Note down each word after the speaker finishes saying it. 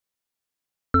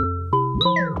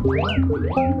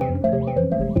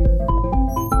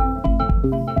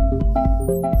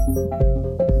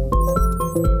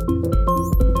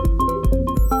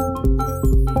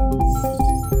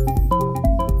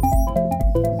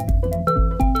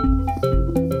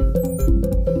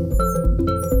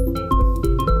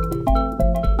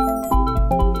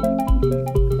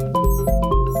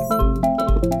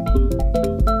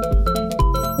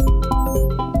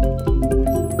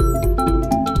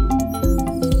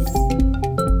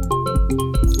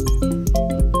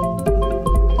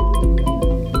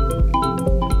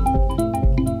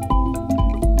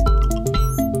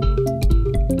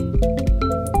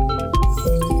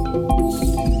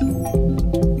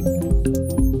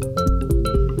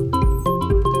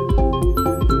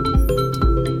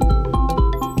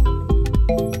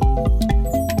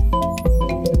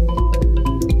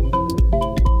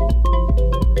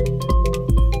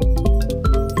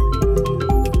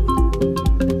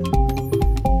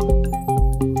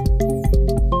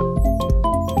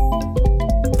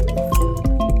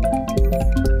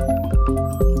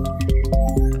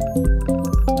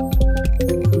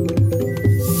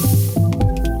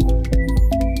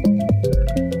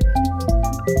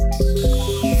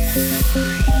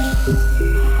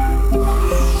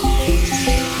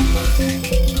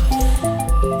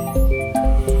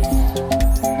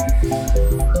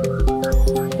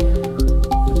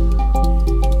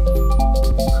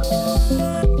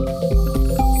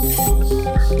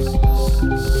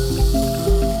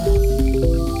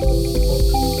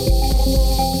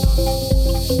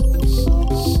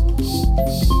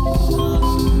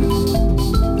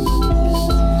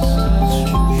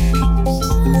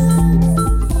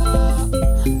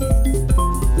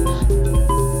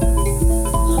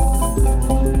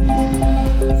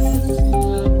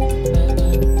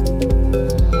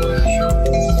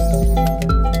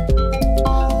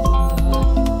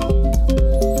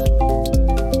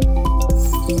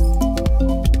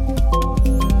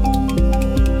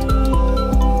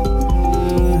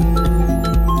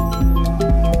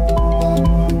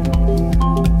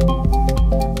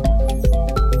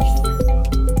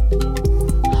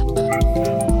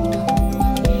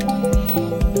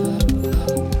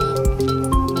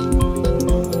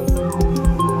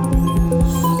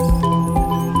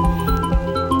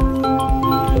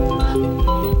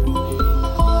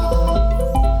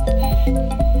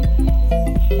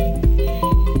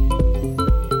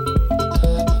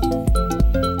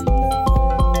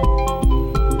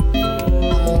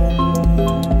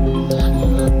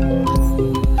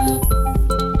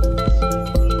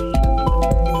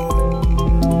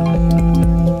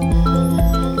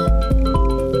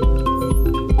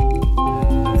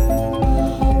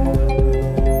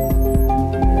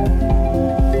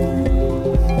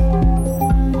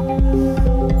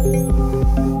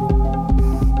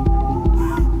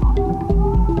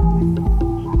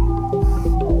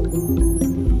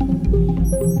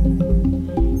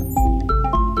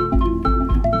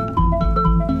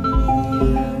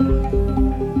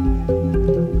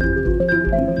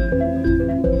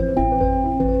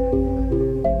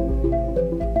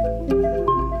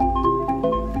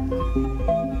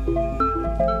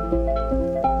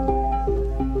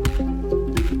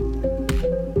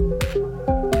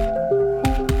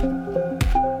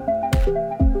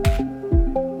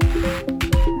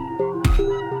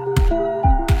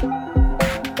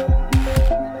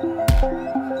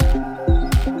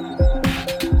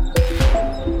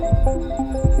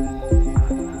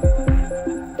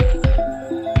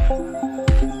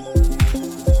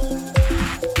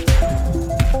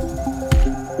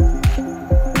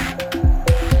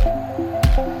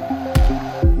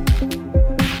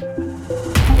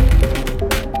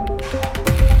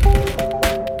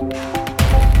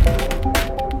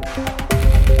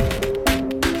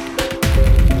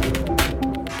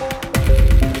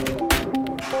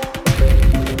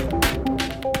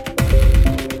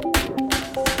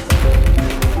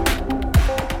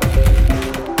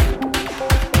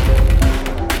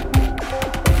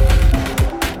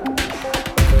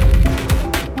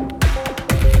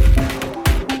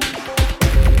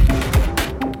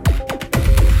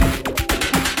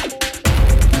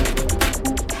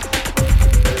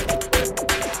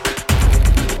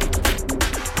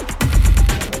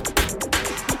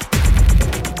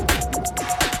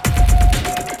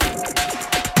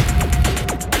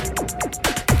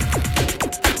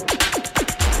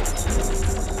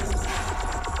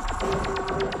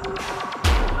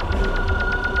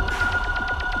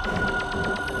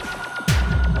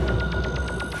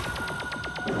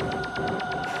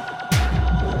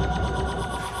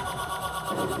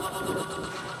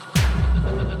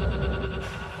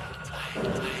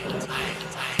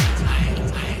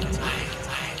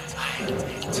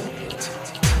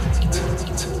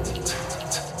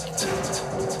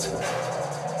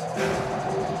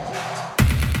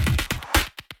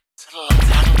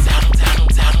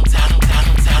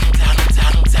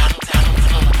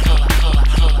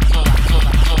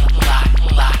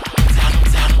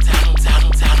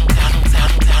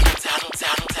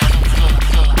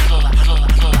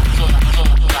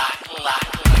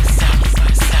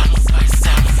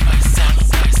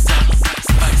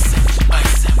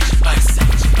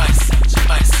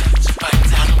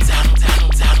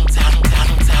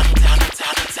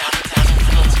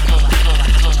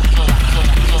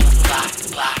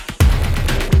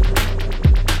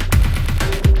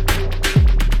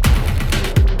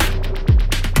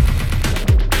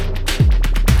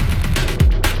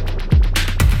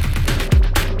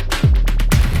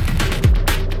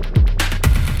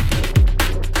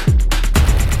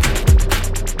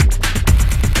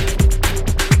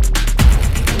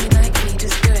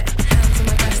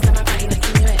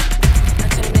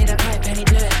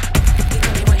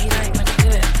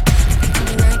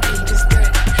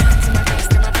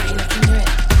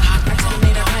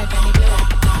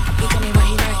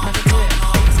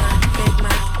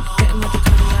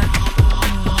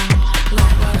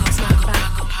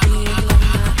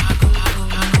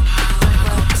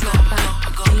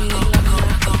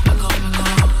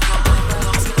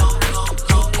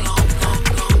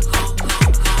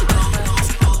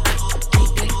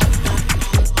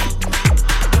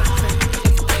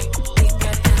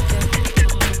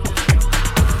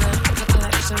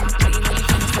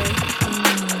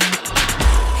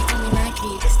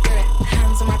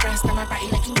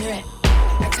body like he knew it.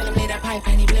 I tell him lay that pipe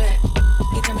and he blew it.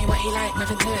 He told me what he liked,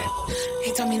 nothing to it.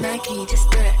 He told me Nike, just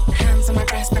do it. Hands on my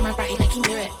breast and my body like he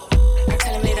knew it. I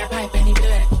tell him lay that pipe and he blew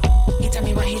it. He told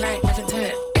me what he liked, nothing to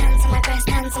it. Hands on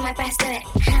my breast, do it.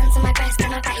 Hands on my breast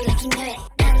and my body like he knew it.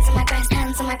 Hands on my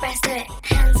breast, do it.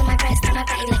 Hands on my breast and my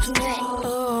body like he knew it.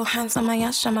 Oh, hands on my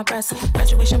ass, on my breast.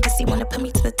 Graduation pussy wanna put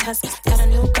me to the test. Got a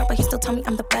new girl, but he still tell me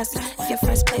I'm the best. If you're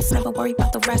first place, never worry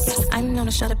about the rest. I'm known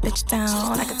to shut a bitch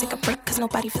down. I can take a break, cause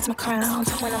nobody fits my crown.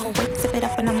 So when I'm awake, zip it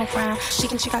up and I'm around. She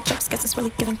got jokes, guess it's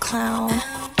really giving clown.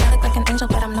 I look like an angel,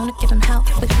 but I'm known to give him hell.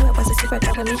 With you, it was a secret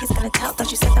that with me, he's gonna tell.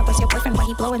 Thought you said that was your boyfriend, why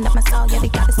he blowing up my cell? Yeah, they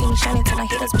gotta see me shining till my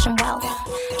haters wish him well.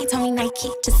 He told me Nike,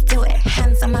 just do it.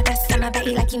 Hands on my breast and my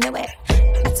body like he knew it.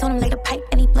 I told him lay the pipe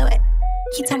and he blew it.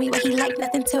 He told me what he liked,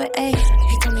 nothing to it, ayy.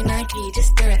 He told me Nike,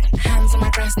 just do it. Hands on my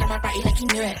breast and my body like he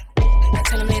knew it. I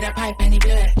told him lay that pipe and he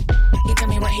blew it. He told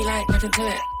me what he liked, nothing to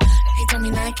it. He told me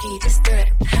Nike, just do it.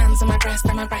 Hands on my breast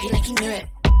and my body like he knew it.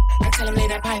 I tell him lay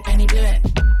that pipe and he blew it.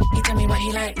 He told me what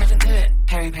he liked, nothing to it.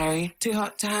 Perry, too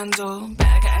hot to handle.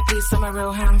 Better get a piece, I'm a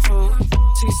real handful.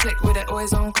 Too slick with it,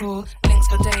 always on cool. Links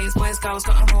for days, boys, girls,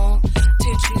 got them all.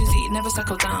 Too choosy, never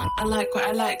settle down. I like what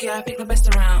I like, yeah, I pick the best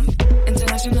around.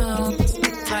 International,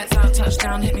 flights out,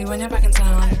 touchdown, hit me when you're back in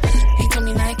town. He told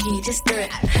me Nike, just do it.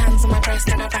 Hands on my breast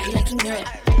and my body like he knew it.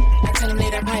 I tell him lay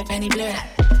that pipe and he blew it.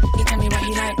 He told me what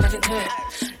he liked, nothing to it.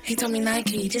 He told me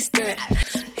Nike, just do it.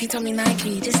 He told me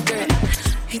Nike, just do it.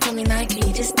 He told me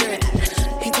Nike, just do it.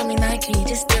 He told me Nike,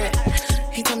 just do it.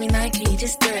 He told me Nike,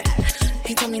 just do it.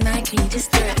 He told me Nike,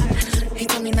 just do it. He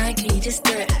told me Nike, just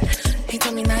do it. He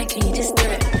told me Nike, just do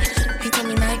it. He told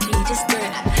me Nike, just do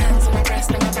it. Hands on my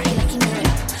breast and my body like he knew it.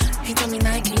 He told me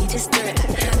Nike, just do it.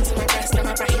 Hands on my breast and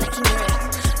my body like he knew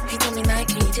it. He told me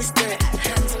Nike, just do it.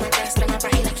 Hands on my breast and my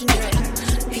body like he knew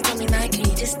it. He told me Nike,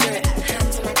 just do it.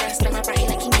 Hands on my breast and my body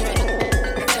like he knew it.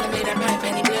 I tell him lay that pipe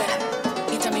and he blew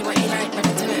it. He told me what he liked,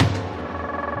 nothing to it.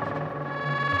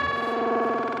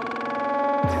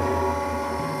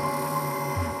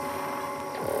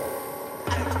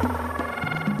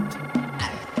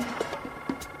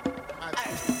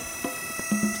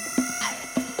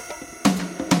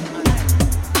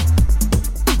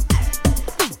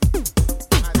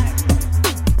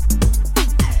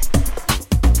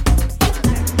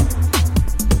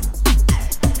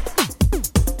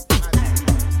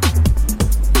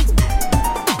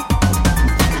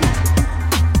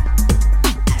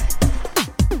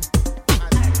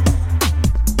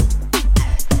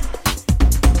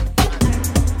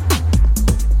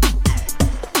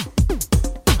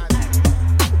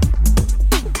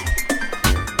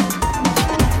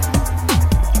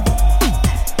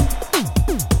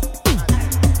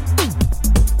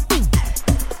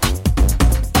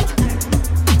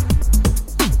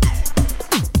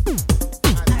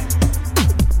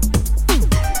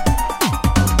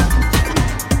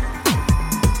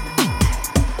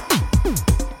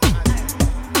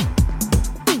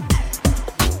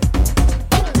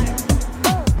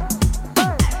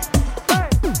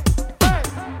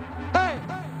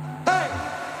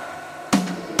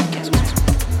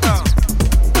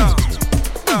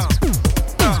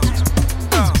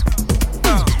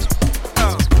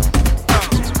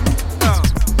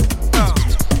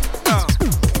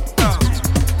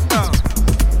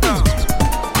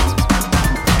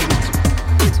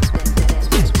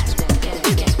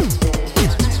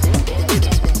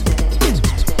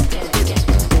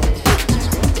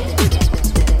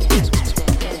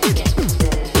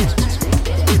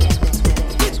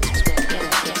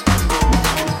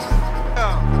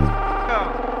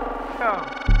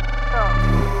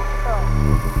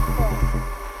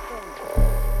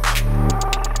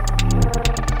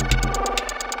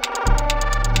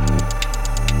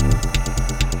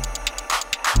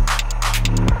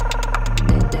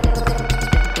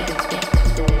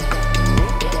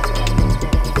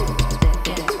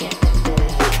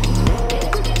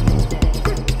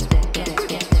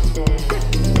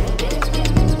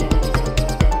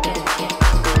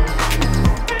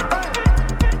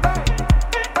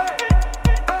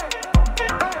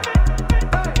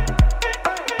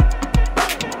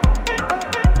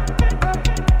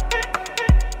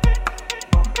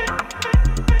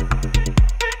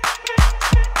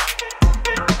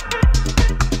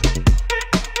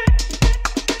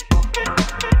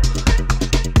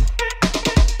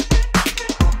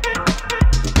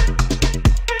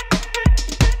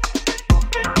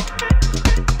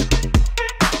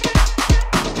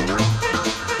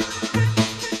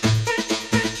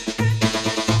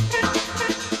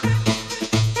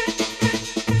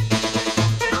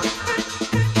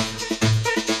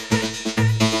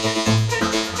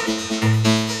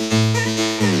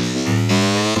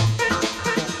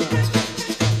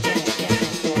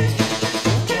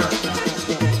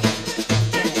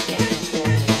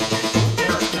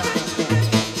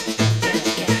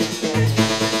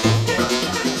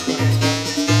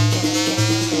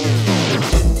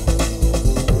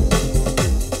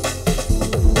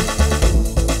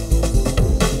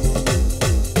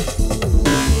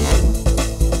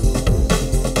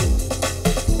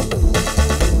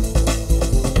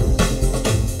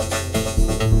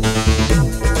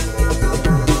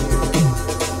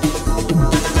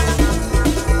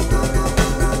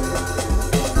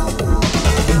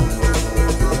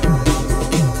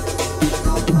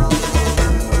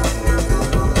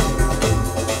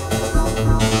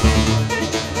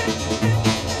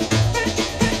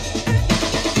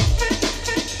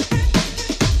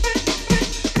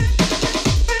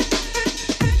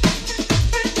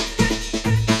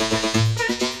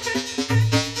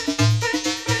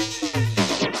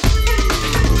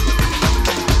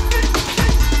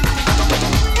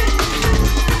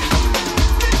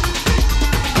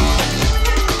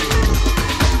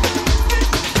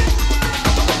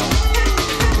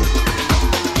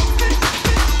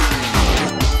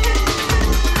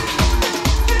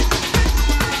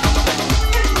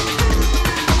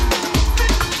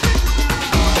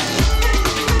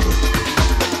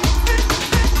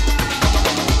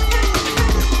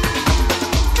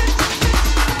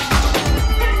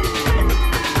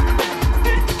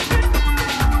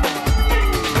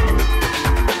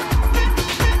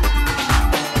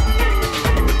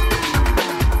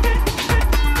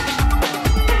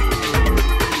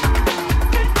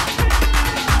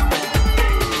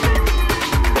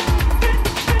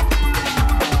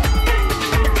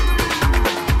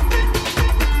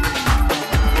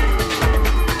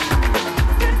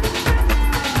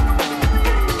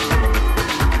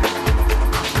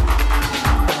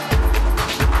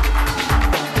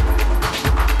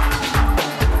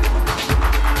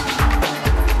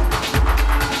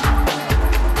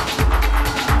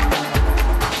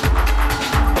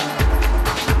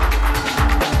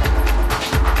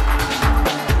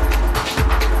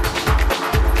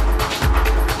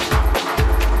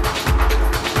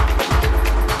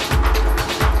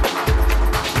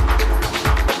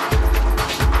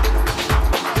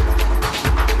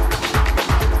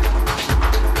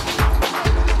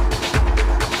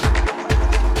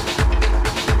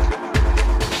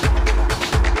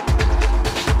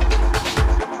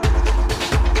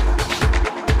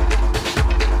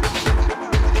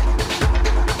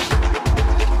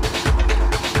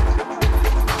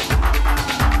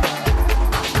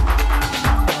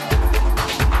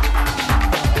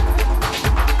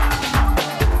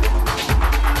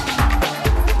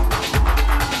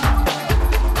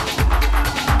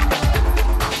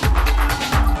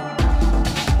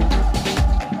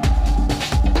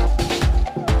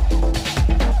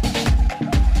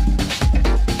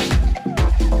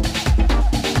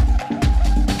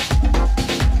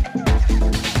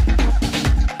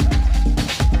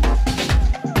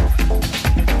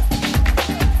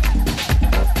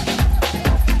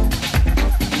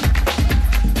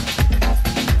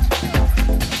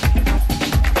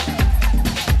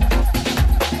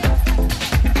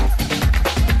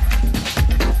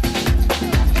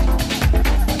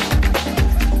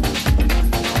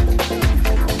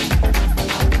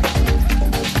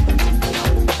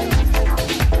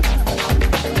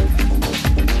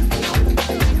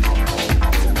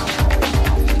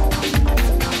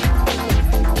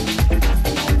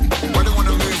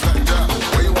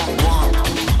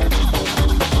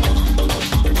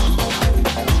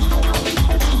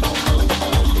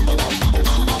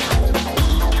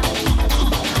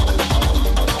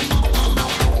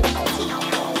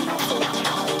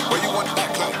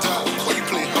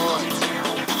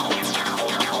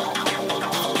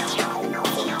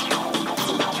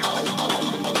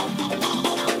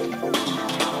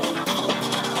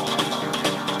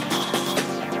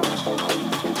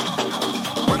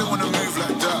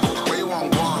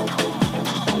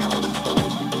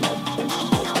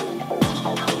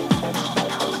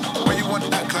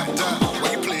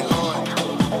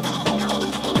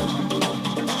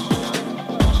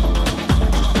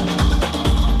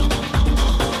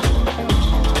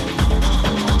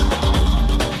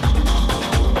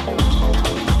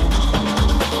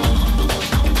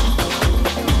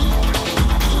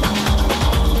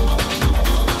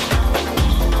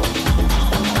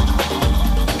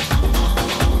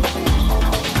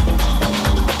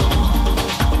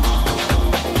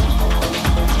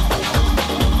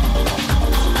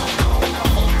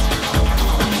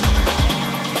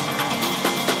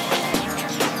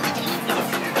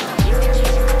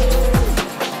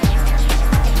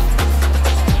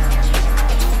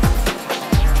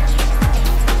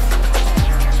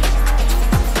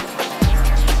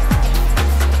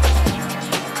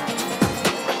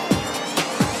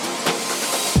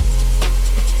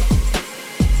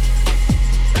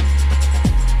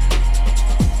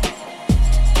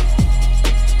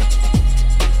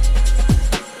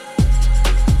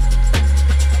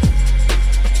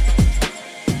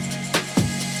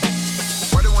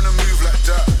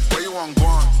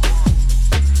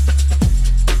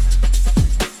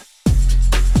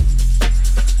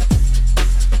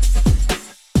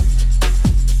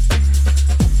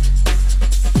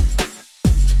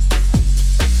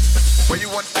 Why you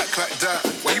want act like that?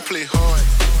 Why you play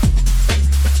hard?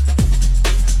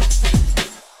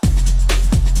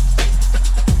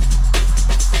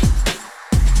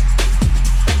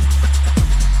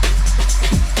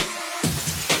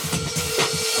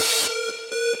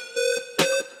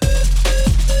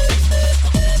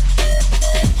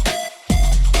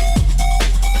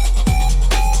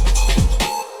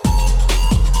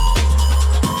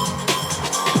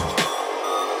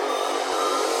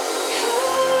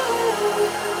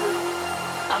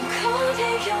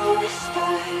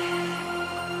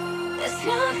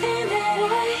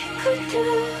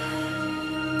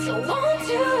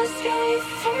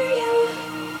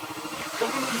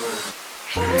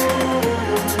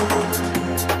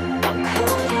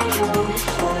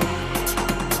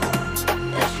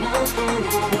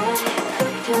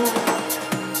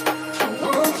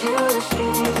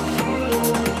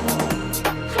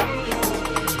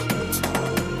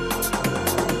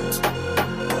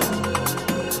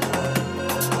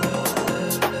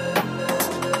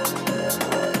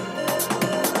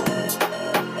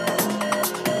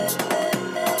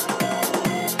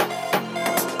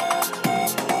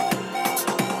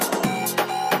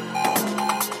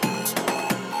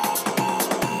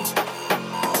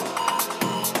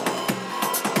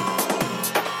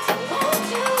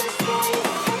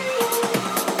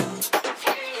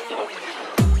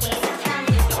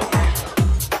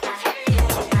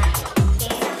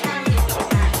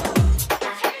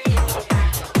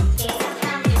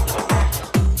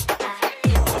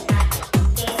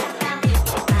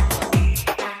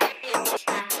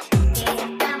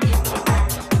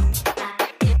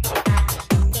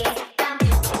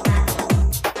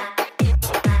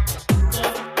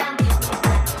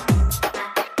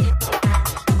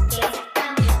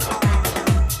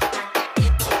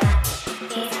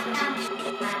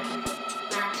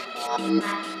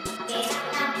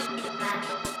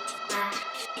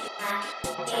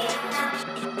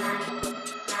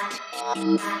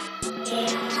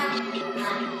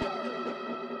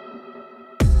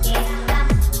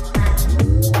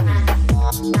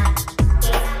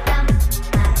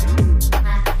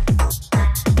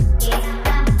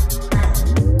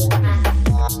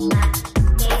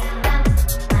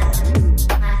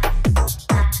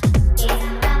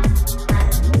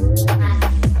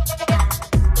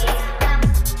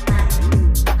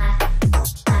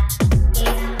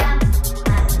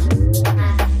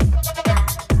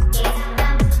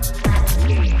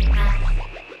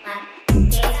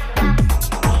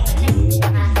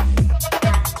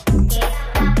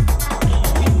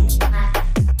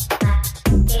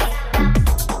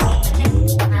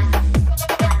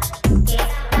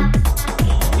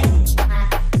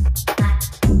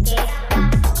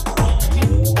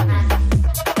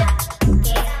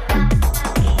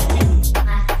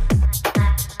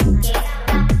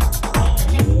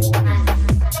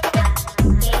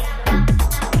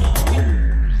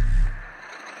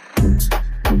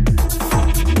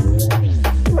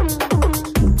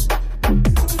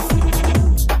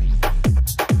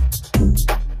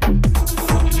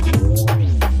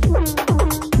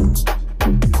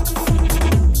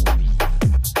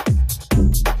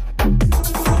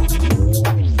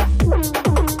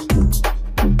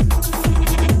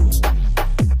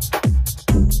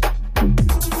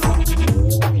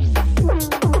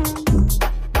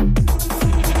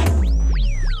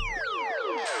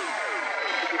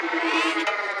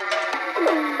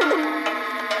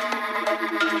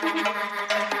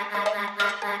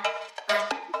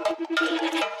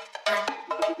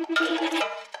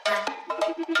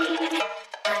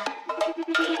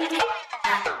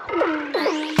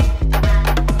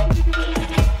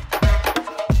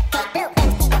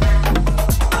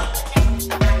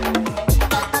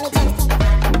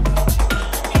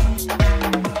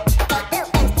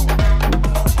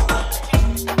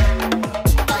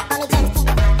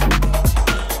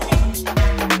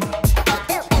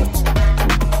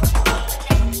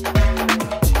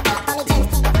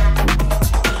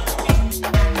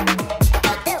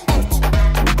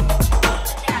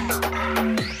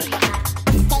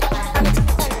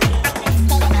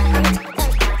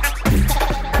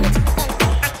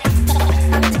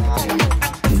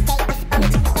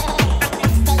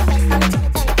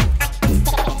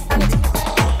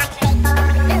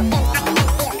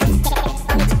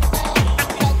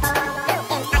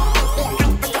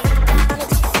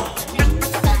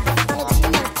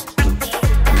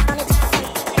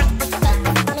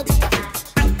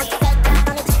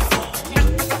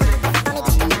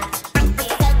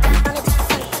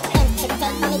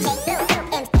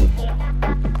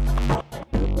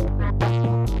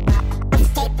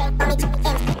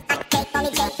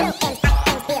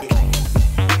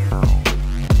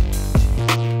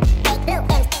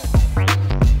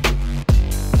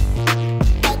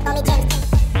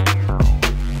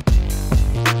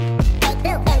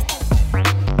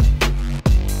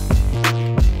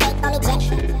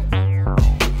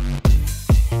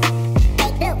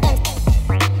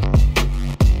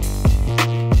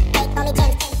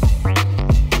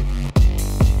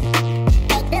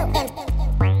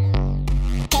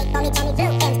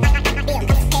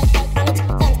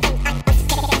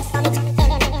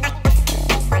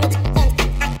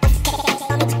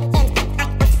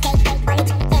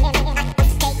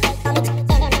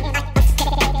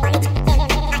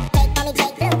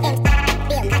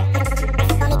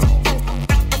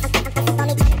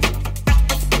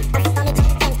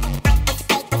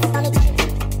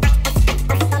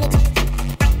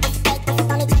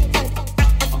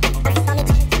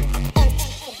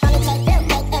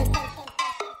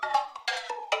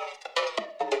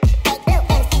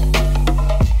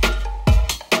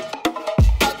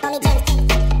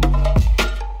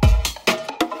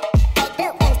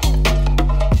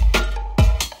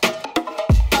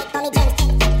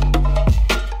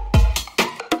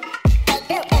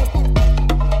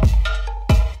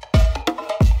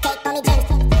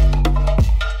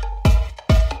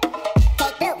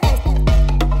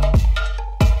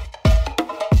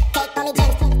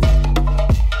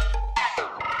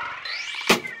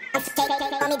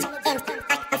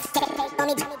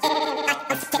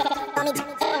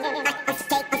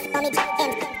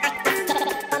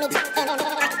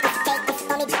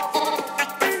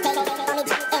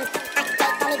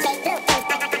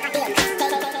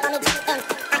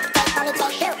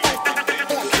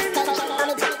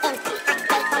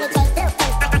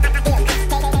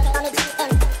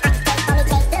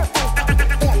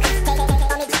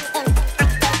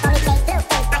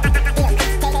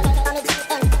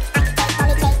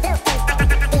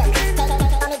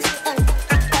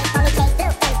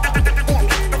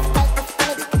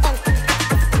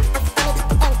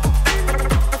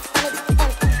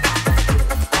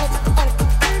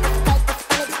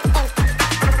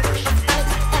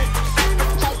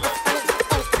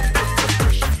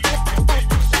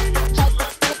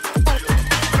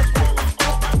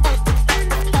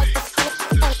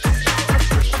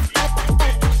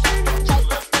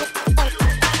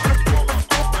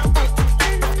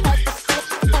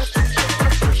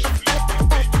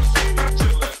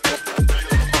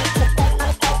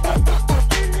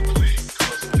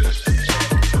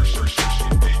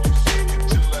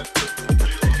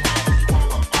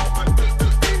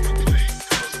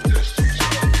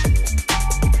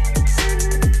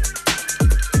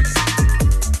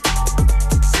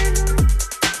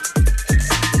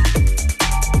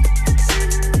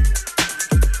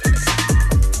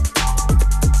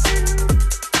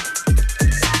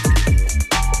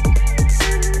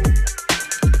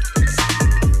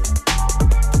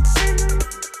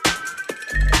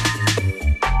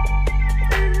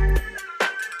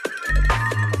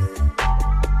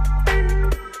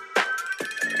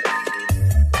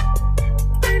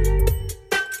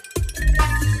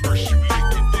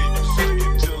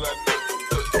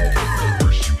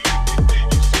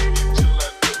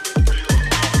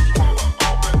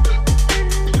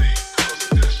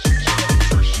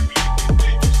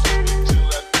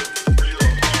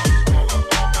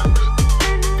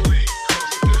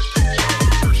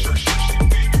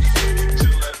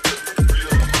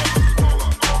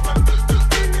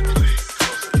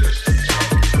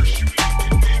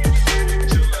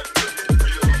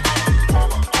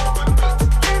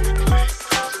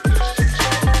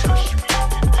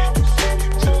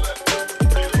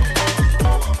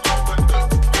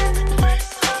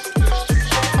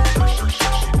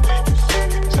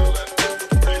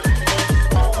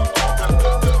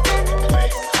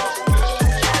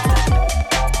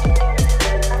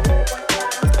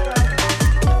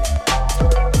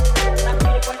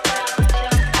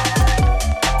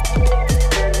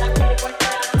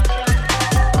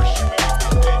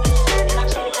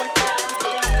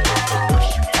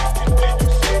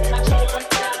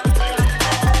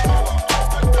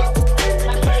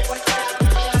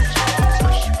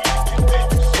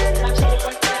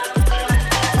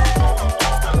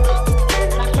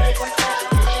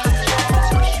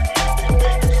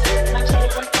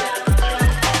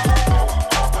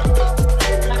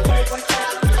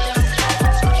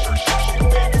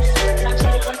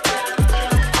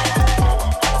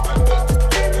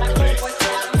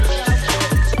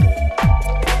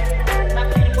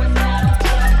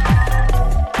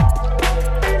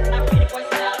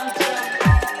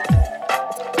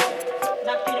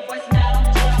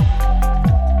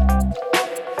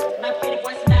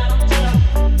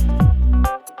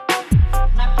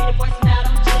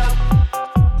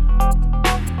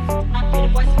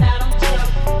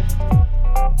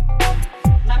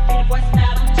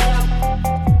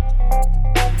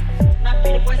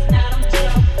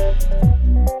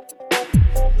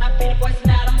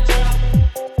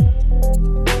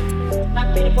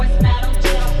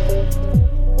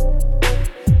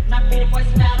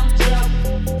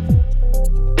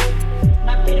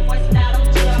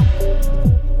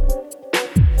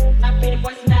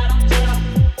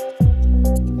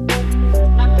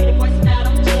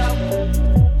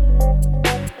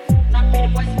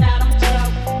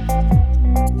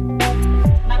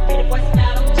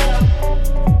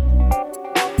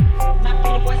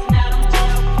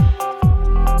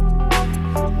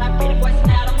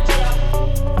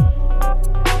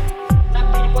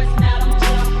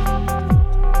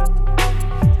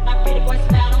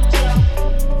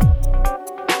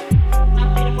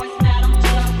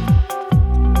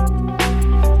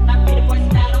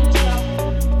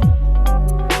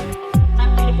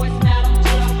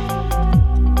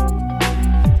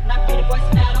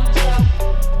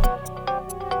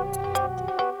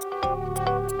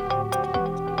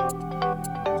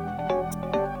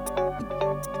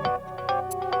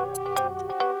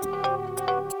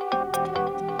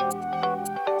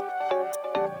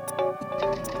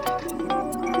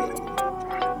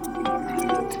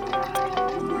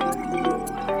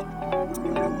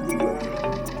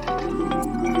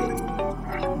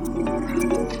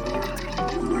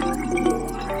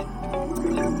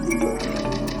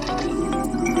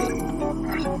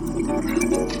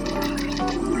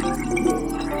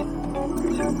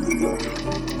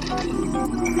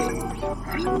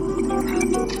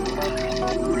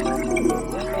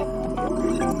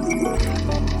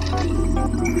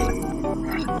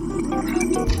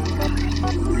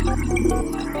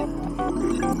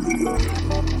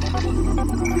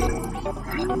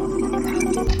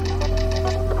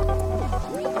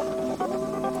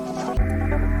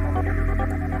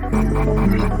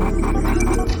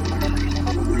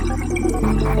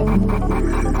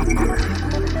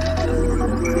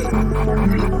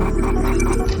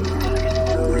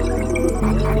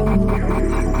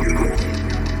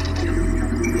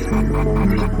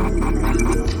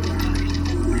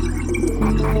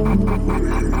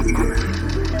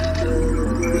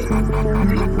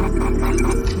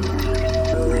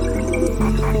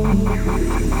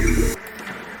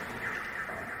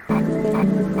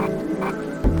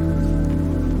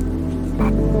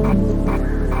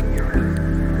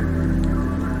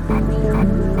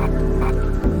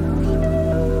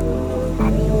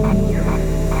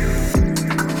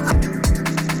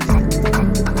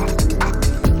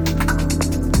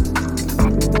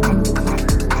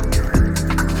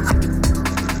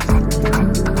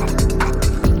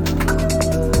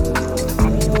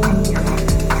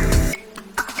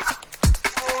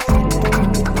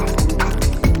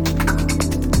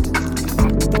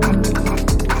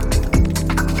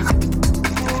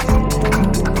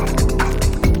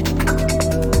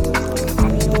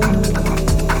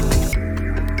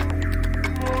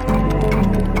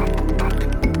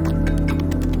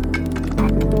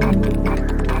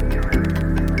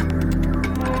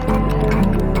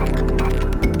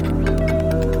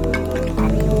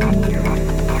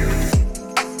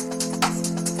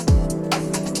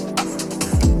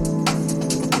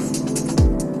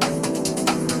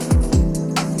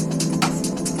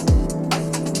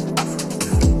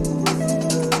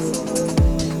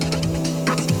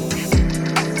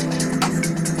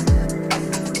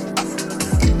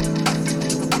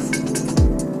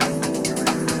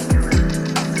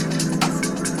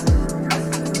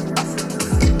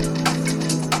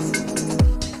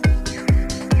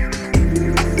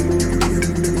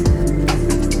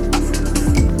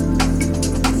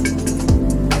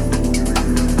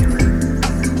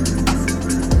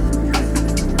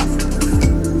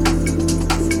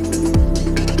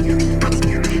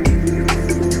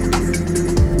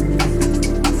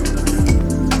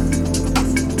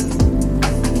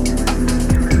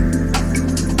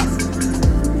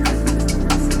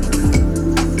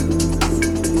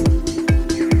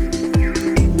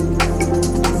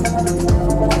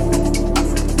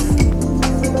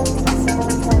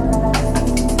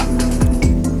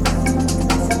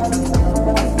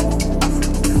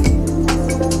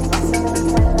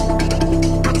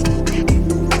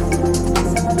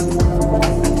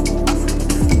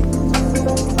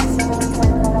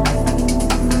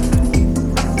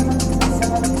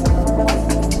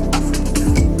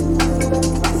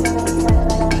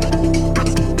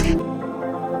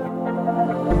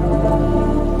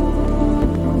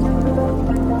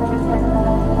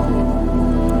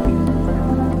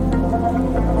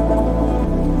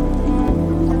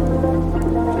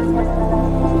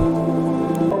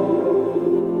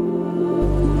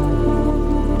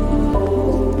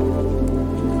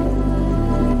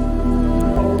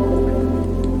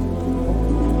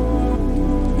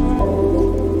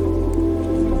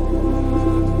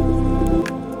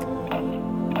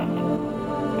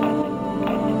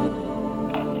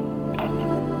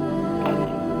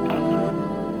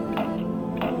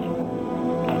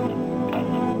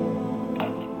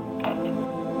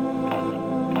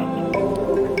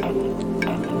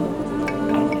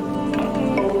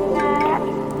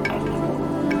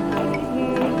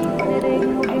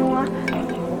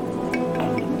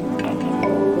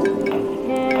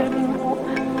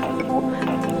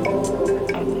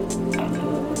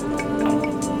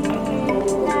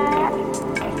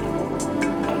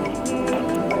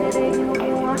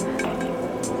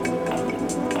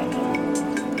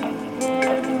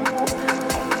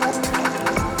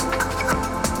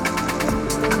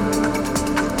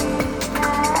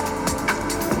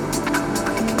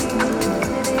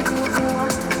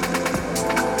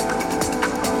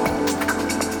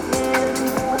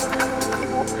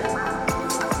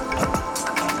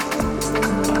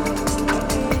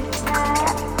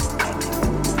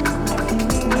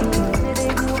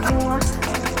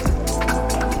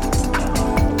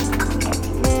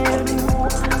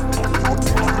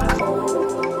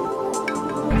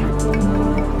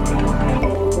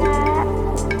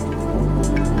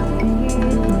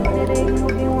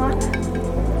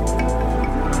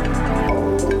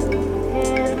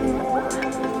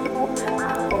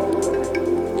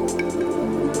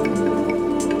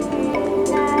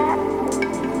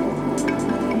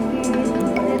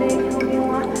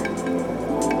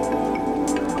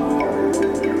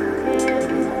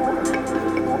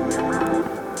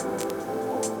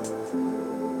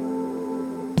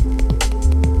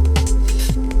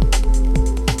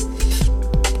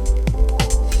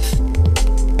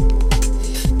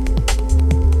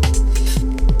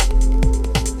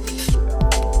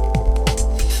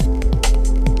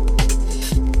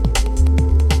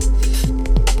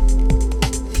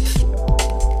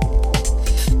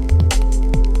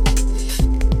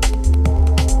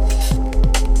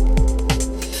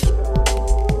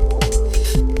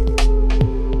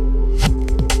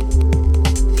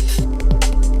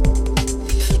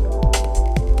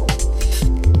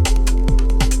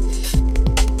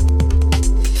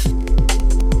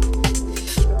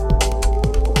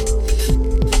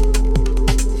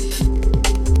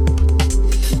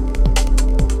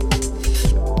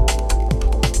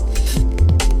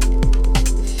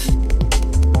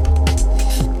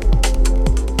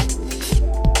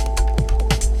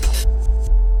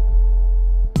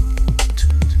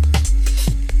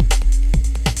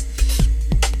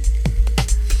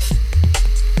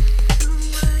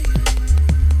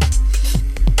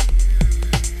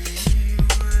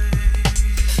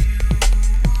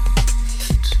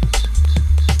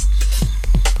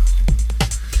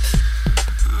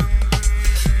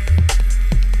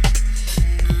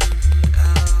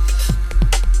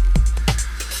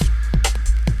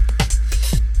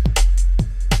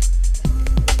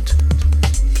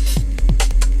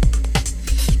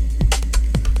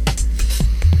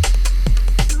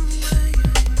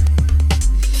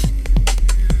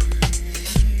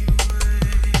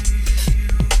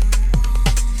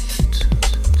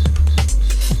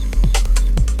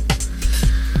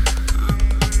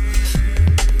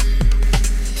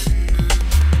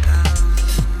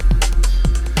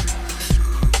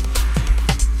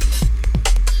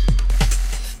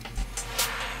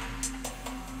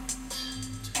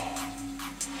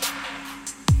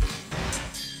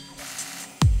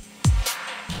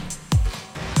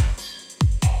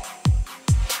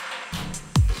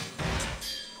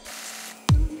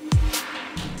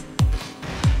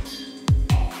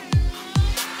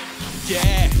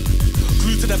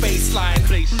 baseline.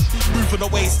 Move on the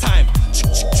waste time.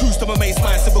 Choose to amaze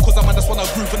mine. So because I'm just wanna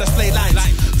groove and display lines.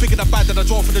 Thinking I'm bad that I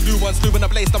draw for the new ones. Doing a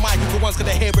blaze the mic. Everyone's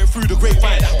gonna hear it through the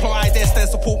grapevine. Plot ideas, then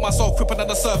support myself. Crippin' on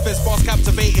the surface. Bars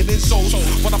captivating in shows.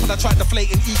 One up on the track,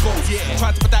 deflating egos.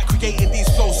 Trying to put that creating these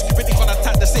flows. You really gonna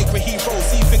attack the sacred heroes.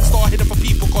 See things start hidden for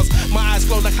people. Cause my eyes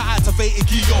glow like I activated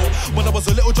Gio. When I was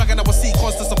a little dragon, I would see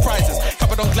constant surprises.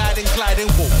 Coming on gliding,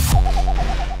 whoa.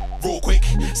 Real quick,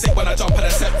 sick when I jump and I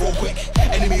set real quick.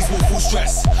 Enemies will full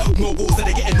stress. No walls that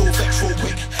they getting no vex real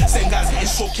quick. Same guys getting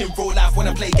shook in real life when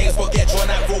I play games but get drawn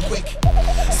out real quick.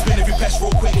 Spin every pest real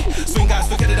quick. Swing guys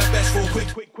quicker than the best real quick.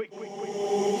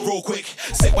 Real quick,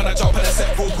 sick when I jump and I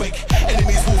set real quick.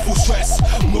 Enemies will full stress.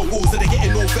 No walls that they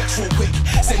getting no vex real quick.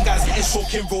 Same guys getting shook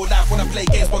in real life when I play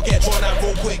games but get drawn out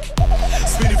real quick.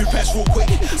 Spin every pest real quick.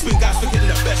 Swing guys quicker than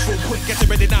the best real quick. Getting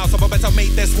ready now, so I better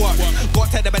make this work. Got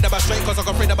 10 of them about straight cause I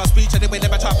got afraid about speech anyway,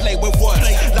 never try to play with words.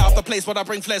 Light up the place when I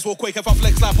bring flares real quick. If I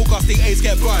flex like forecasting A's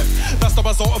get burned. That's the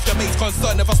result of your mate's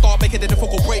concern. If I start making it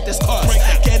difficult, break this curse.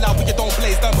 Get loud when you don't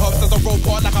blaze them herbs. There's a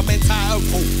robot like I'm in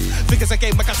Titanfall. Think it's a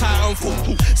game like a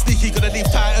Titanfall. Sneaky gonna leave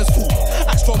Titans full.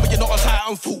 Act strong but you're not a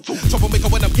Titanfall. Troublemaker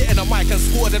when I'm getting a mic and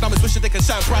score. Then I'm wishing they can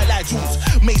shine bright like jewels.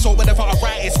 Make sure whenever I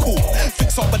write it's cool.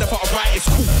 Fix up whenever I write it's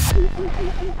cool.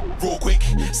 Real quick,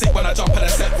 sick when I jump and I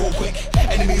set real quick.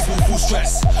 Enemies will full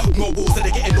stress. No walls that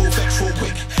they getting no vex real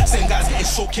quick. Same guys getting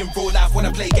shook in real life when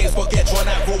I play games but get drawn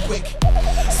out real quick.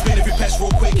 Spin every pest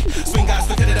real quick. Swing guys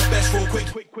looking at the best real quick.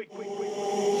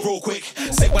 Real quick,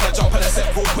 sick when I jump and I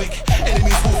set real quick.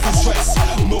 Enemies will full stress.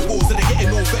 No walls that they getting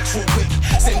no vex real quick.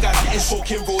 Same guys getting shook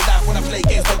in real life when I play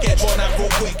games but get drawn out real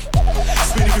quick.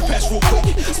 Spin every pest real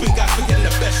quick. Swing guys looking at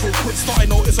the best real quick. Starting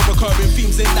notice of recurring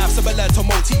themes in life similar to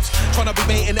motifs. Trying to be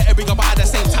mating it every but at the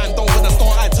same time don't wanna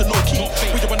start add to no key.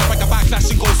 When you wanna bring a backlash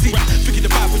and go sleep. Thinking the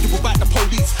bad when you will back the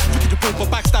police. Thinking the boom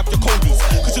but backstab your coldies.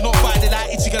 Cause you're not finding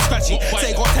like itchy and scratchy.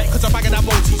 Say got tech cause I'm bagging that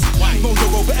motifs. No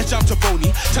hero better jam to brony.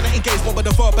 Trying to engage one with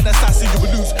the verb and assassin you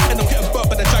will lose. And I'm getting burnt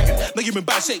by the dragon. Now you're in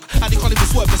bad shape and they can't even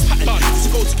swerve this pattern. To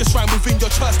go to your shrine within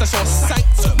your church that's your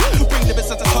sanctum. Bring the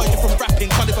bits that tell you from rapping.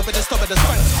 Can't even be the stubborn as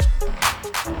phantom.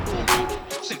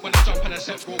 Sick when I jump and I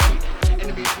set real quick.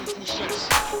 Enemies will full stress.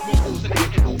 No walls that they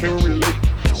getting no vex real quick.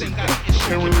 Same guys getting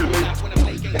shit when I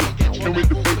play games but get drawn out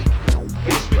real quick.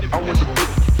 I want the bit.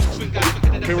 Swing guys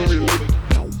looking at the best real quick.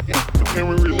 Can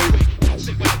we relate?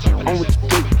 I want the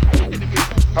bit.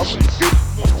 How should you get?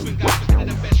 Swing guys looking at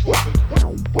the best real quick.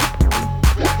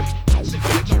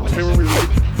 Can we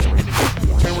relate?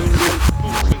 Can we relate?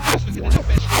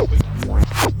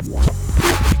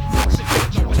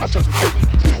 I took the cake.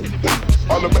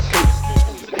 All of my cake.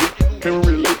 Can we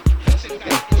relate?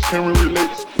 Can we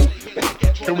relate?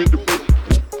 Can we debate?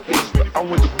 I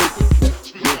want the bit.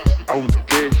 I want the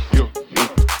gay, yeah.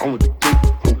 I want the cake.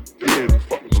 Oh, yeah, the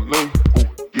fuck with the lame. Oh,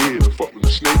 yeah, the fuck with the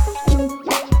snake.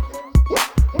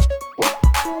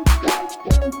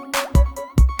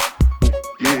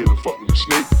 Yeah, the fuck with the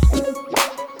snake.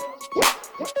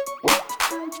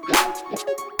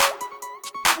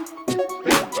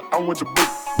 I want the big.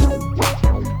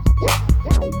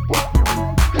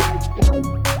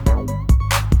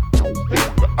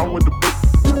 I want the big.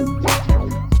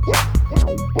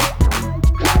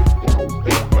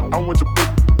 I want the big.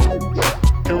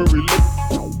 Can we relate?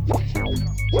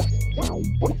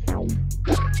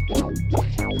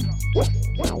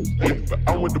 But I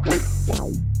want the big.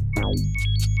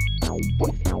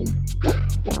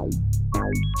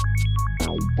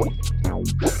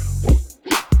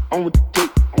 I want the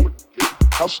cake.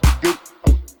 House to get.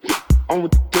 I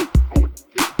want the cake.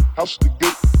 House to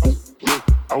get.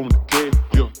 I want the cake.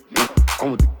 Yeah. I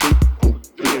want the cake. Oh,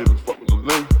 yeah, the fuck with the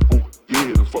lame. Oh,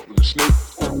 yeah, the fuck with the snake.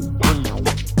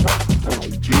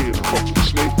 Yeah, the fuck with the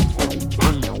snake.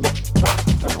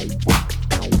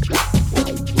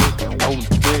 I want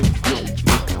the cake. Yeah.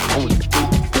 I want the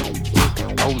cake.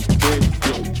 I want the cake.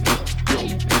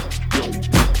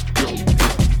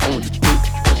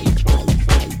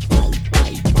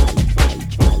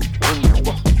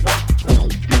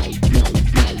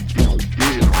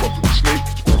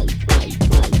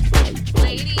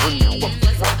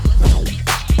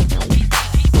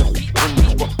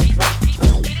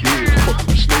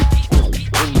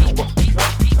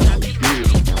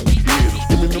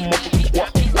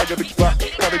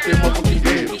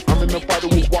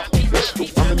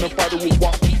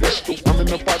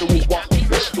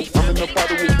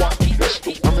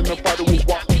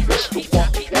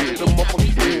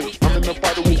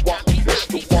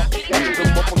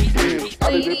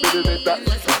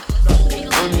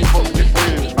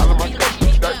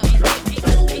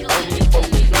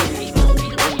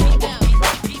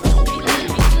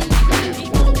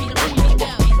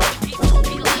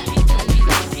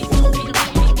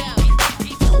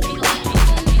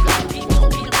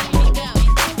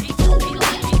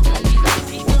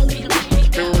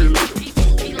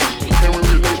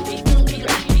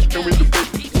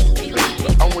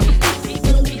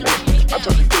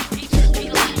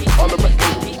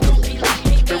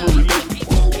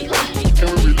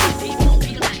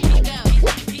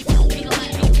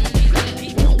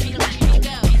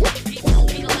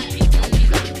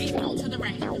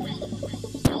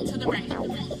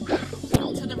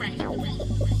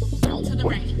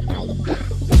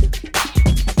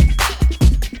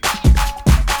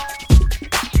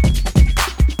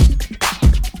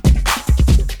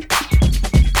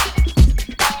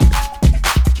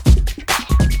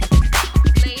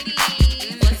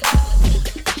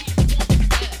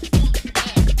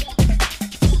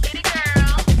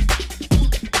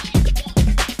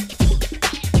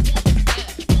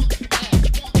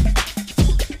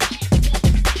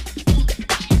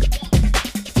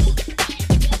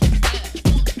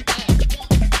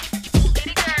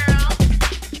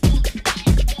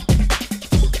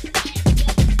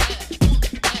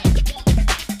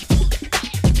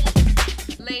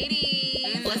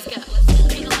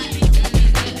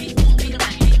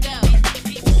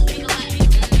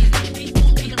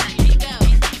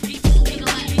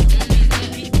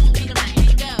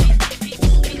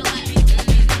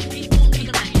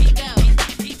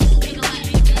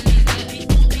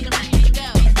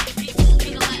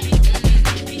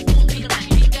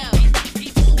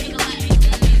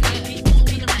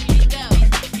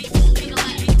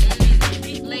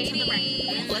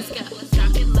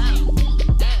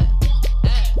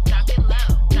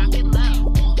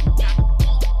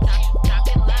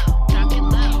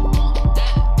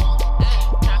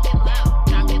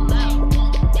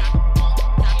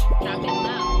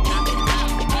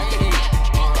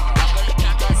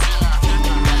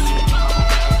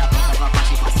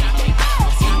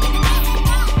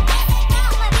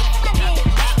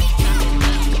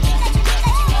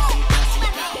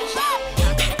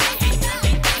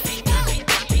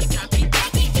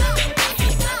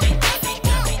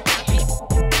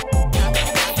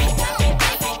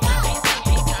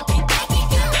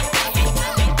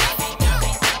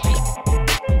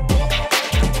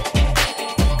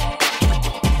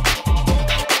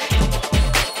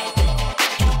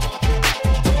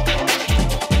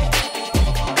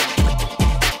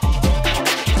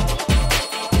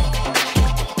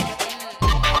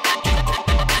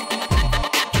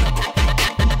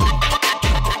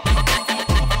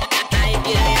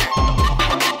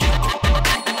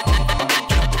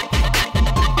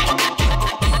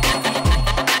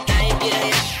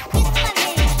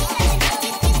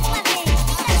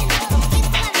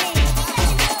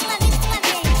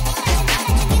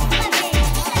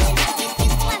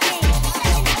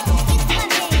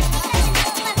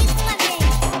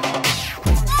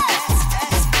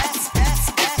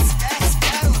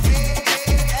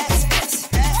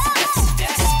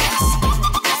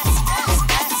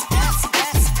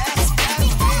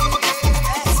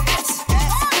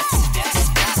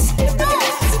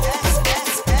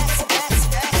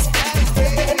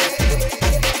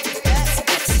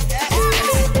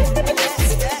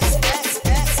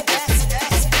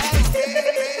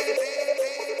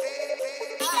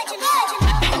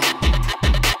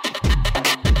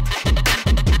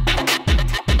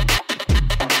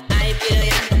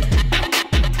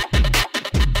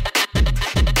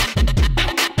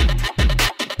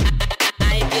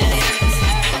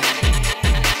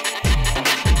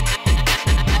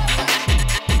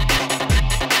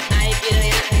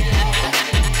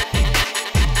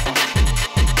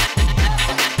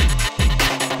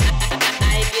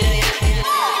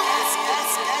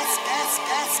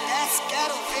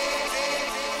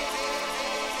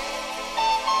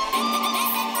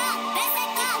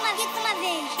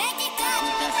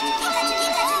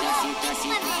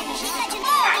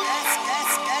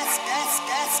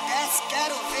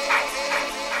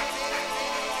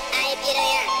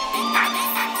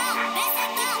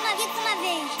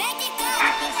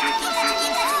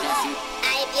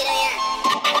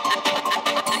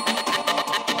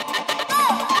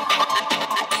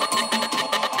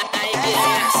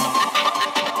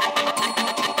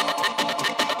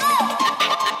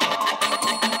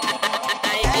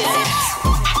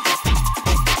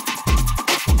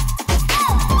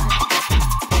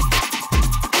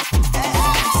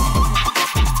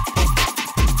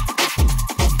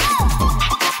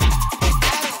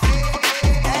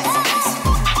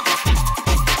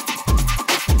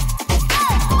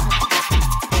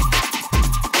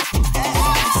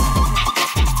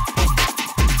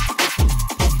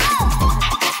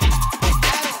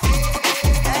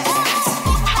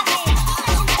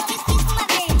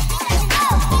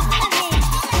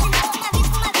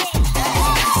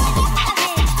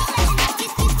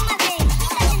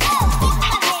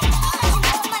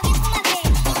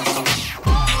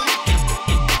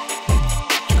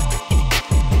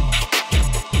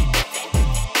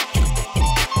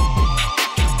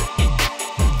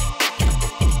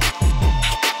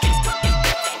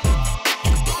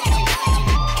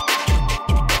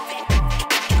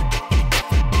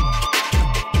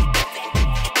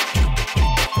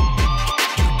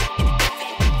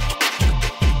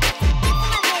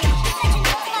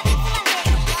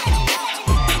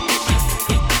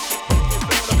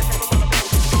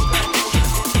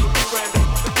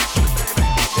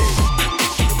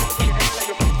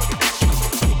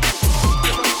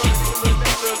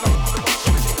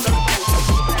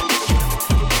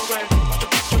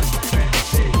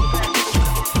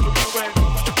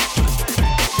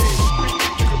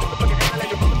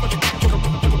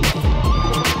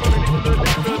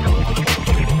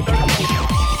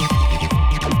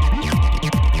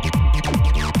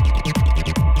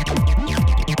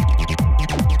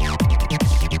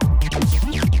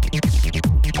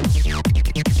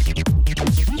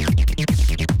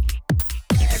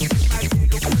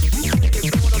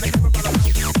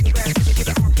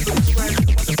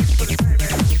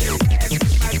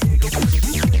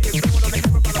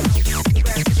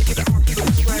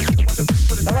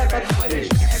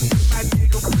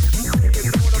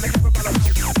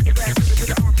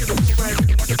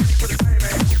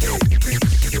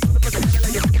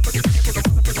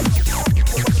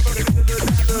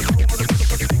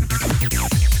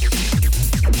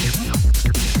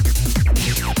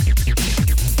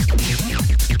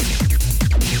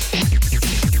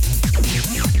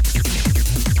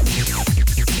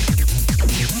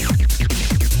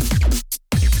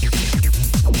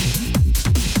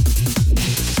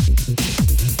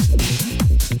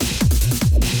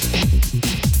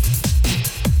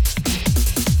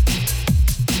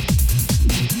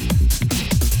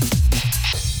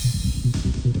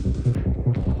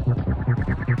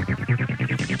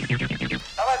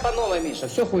 по новой, Миша,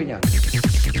 все хуйня.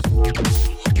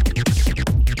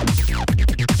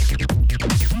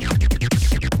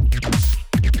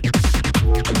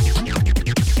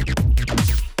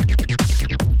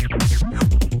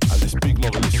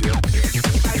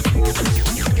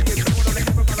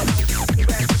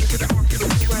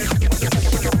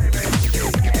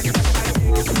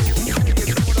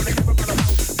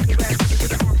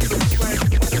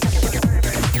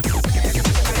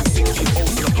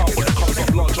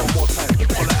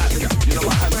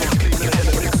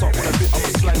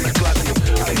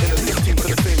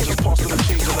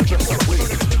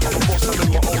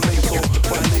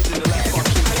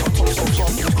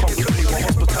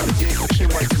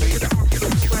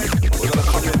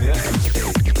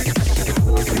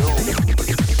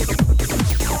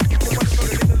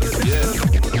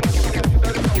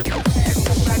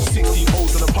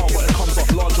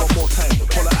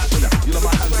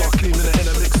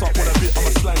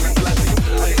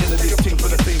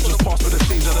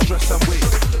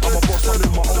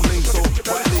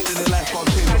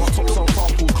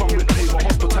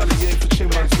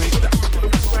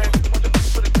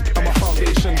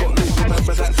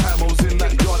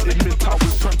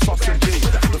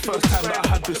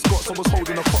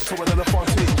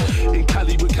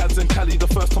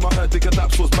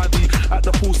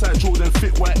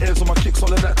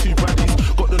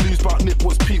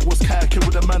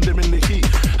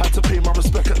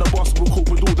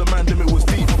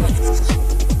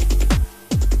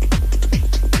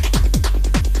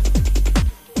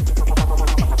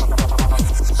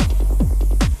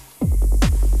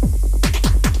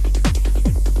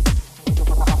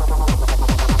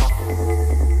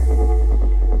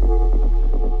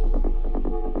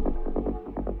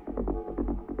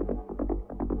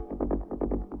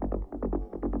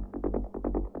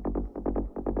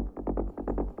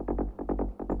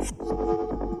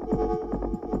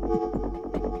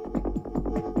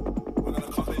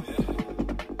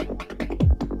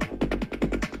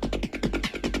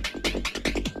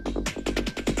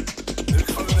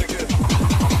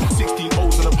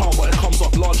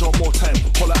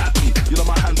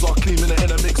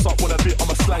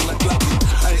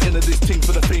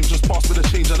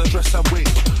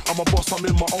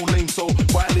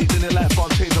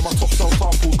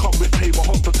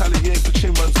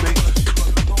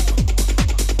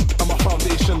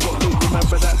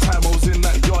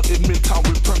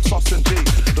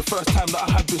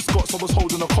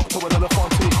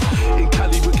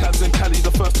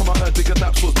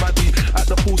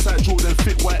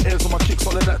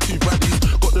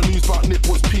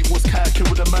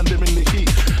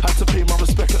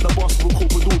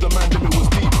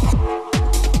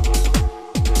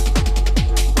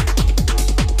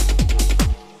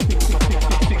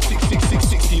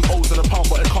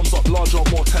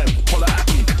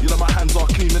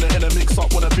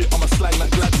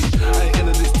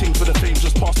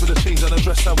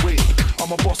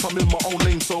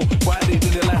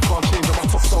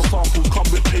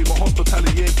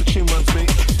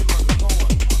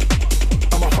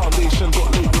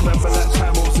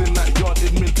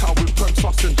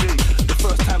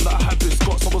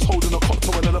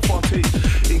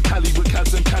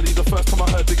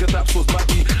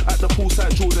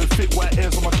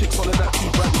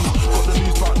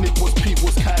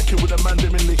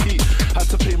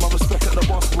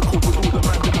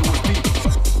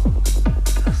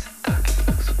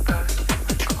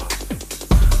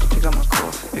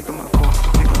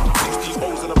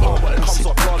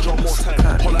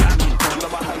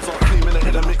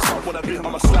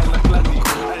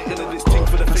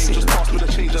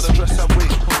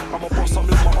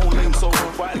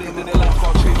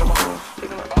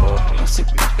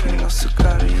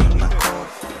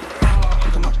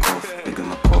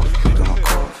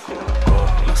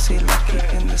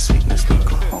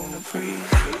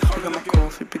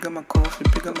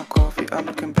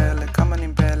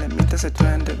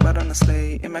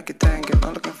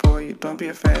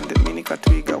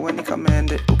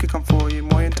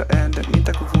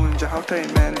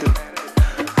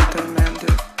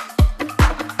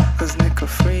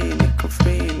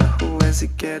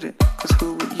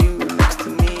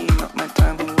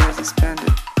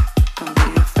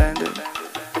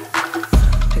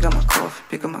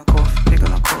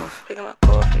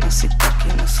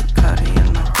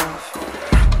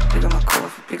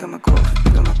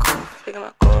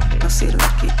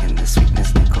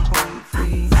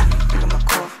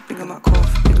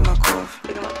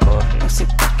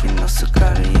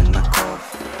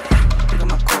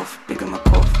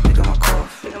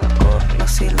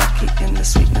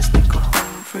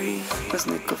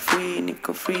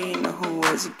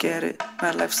 get it.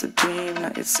 My life's a dream,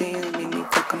 now it seems me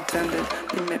niko contented.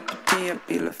 Nimepitia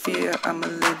bila fear, I'm a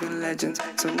living legend.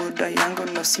 So muda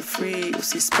yangu no si free,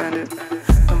 usi spend it.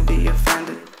 Don't be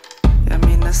offended. I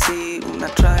mean I see, una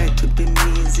try to be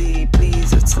easy.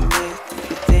 Please, it's a myth. If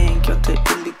you think yote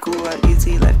ilikuwa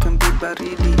easy, life can be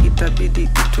baridi. Itabidi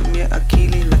utumie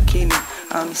akili, lakini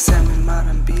au niseme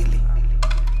mara mbili.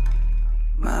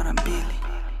 Mara mbili.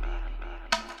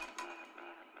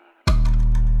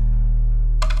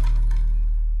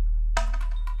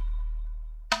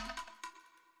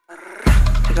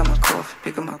 Pick up my coffee,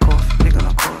 pick up my coffee, pick up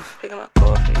my coffee, pick up my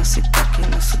coffee. No sitaki,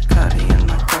 no sukari in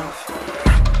my coffee.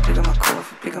 Pick up my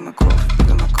coffee, pick up my coffee, pick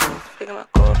up my coffee, pick up my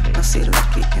coffee. No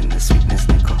silaki in the sweetness,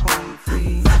 nigga home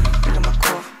free. Pick up my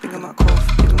coffee, pick up my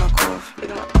coffee, pick up my coffee,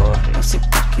 pick up my coffee. No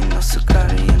sitaki, no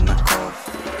sukari in my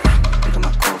coffee. Pick up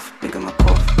my coffee, pick up my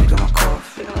coffee, pick up my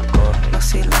coffee, pick up my coffee. No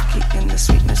silaki in the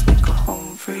sweetness, nigga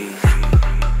home free.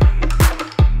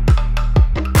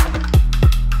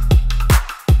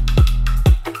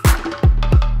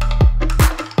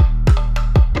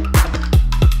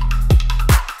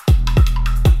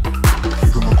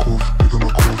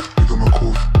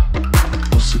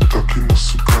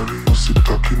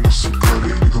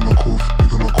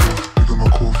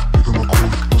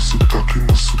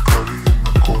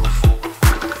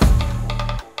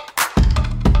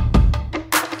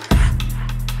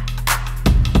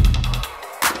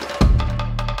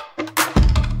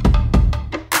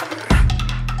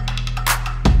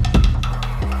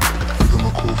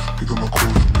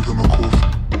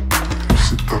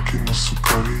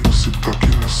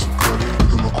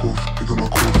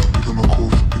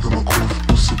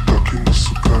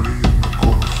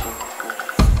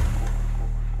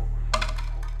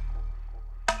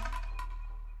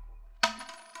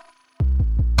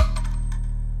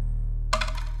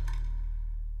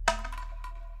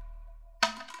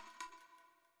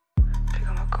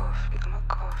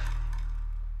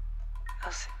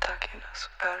 I'll sit talking, no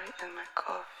sukari in my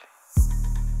coffee.